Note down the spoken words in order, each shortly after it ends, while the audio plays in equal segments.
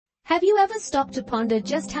Have you ever stopped to ponder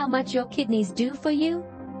just how much your kidneys do for you?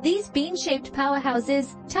 These bean-shaped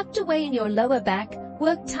powerhouses, tucked away in your lower back,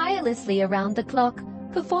 work tirelessly around the clock,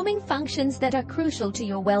 performing functions that are crucial to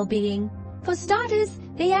your well-being. For starters,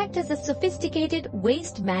 they act as a sophisticated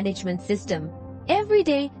waste management system. Every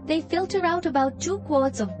day, they filter out about 2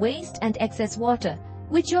 quarts of waste and excess water,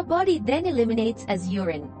 which your body then eliminates as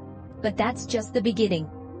urine. But that's just the beginning.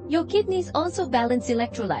 Your kidneys also balance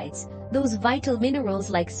electrolytes, those vital minerals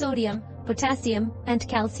like sodium, potassium, and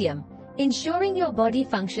calcium, ensuring your body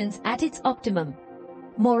functions at its optimum.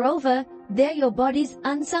 Moreover, they're your body's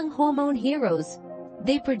unsung hormone heroes.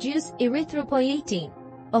 They produce erythropoietin,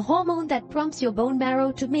 a hormone that prompts your bone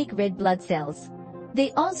marrow to make red blood cells.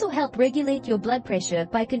 They also help regulate your blood pressure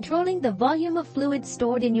by controlling the volume of fluid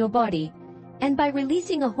stored in your body, and by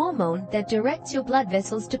releasing a hormone that directs your blood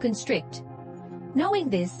vessels to constrict. Knowing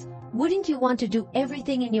this, wouldn't you want to do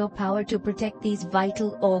everything in your power to protect these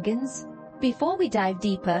vital organs? Before we dive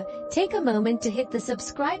deeper, take a moment to hit the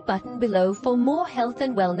subscribe button below for more health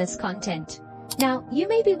and wellness content. Now, you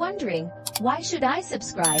may be wondering, why should I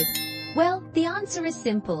subscribe? Well, the answer is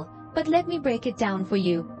simple, but let me break it down for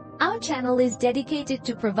you. Our channel is dedicated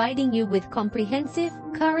to providing you with comprehensive,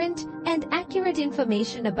 current, and accurate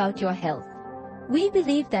information about your health. We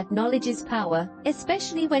believe that knowledge is power,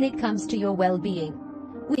 especially when it comes to your well-being.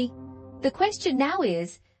 The question now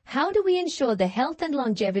is, how do we ensure the health and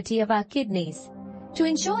longevity of our kidneys? To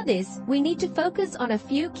ensure this, we need to focus on a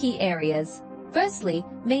few key areas. Firstly,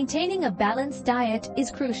 maintaining a balanced diet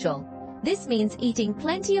is crucial. This means eating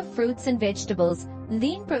plenty of fruits and vegetables,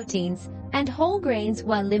 lean proteins, and whole grains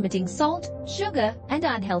while limiting salt, sugar, and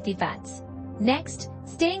unhealthy fats. Next,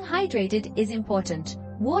 staying hydrated is important.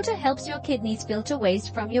 Water helps your kidneys filter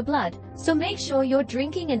waste from your blood, so make sure you're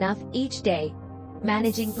drinking enough each day.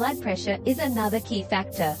 Managing blood pressure is another key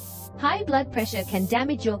factor. High blood pressure can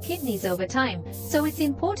damage your kidneys over time, so it's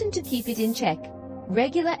important to keep it in check.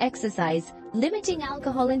 Regular exercise, limiting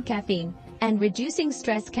alcohol and caffeine, and reducing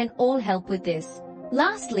stress can all help with this.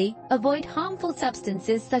 Lastly, avoid harmful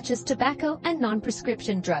substances such as tobacco and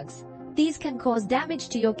non-prescription drugs. These can cause damage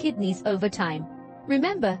to your kidneys over time.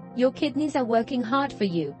 Remember, your kidneys are working hard for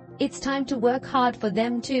you. It's time to work hard for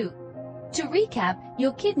them too. To recap,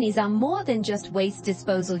 your kidneys are more than just waste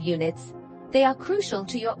disposal units. They are crucial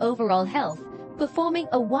to your overall health, performing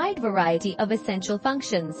a wide variety of essential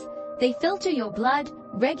functions. They filter your blood,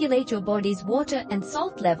 regulate your body's water and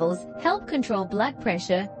salt levels, help control blood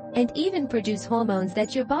pressure, and even produce hormones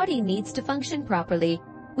that your body needs to function properly.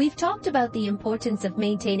 We've talked about the importance of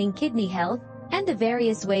maintaining kidney health and the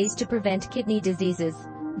various ways to prevent kidney diseases.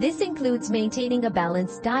 This includes maintaining a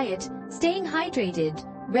balanced diet, staying hydrated,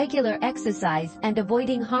 regular exercise, and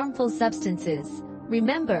avoiding harmful substances.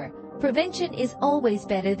 Remember, prevention is always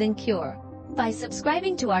better than cure. By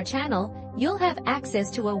subscribing to our channel, you'll have access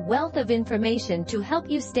to a wealth of information to help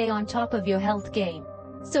you stay on top of your health game.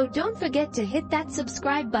 So don't forget to hit that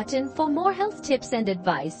subscribe button for more health tips and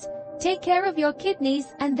advice. Take care of your kidneys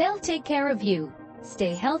and they'll take care of you.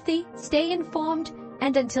 Stay healthy, stay informed,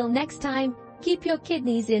 and until next time, keep your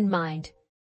kidneys in mind.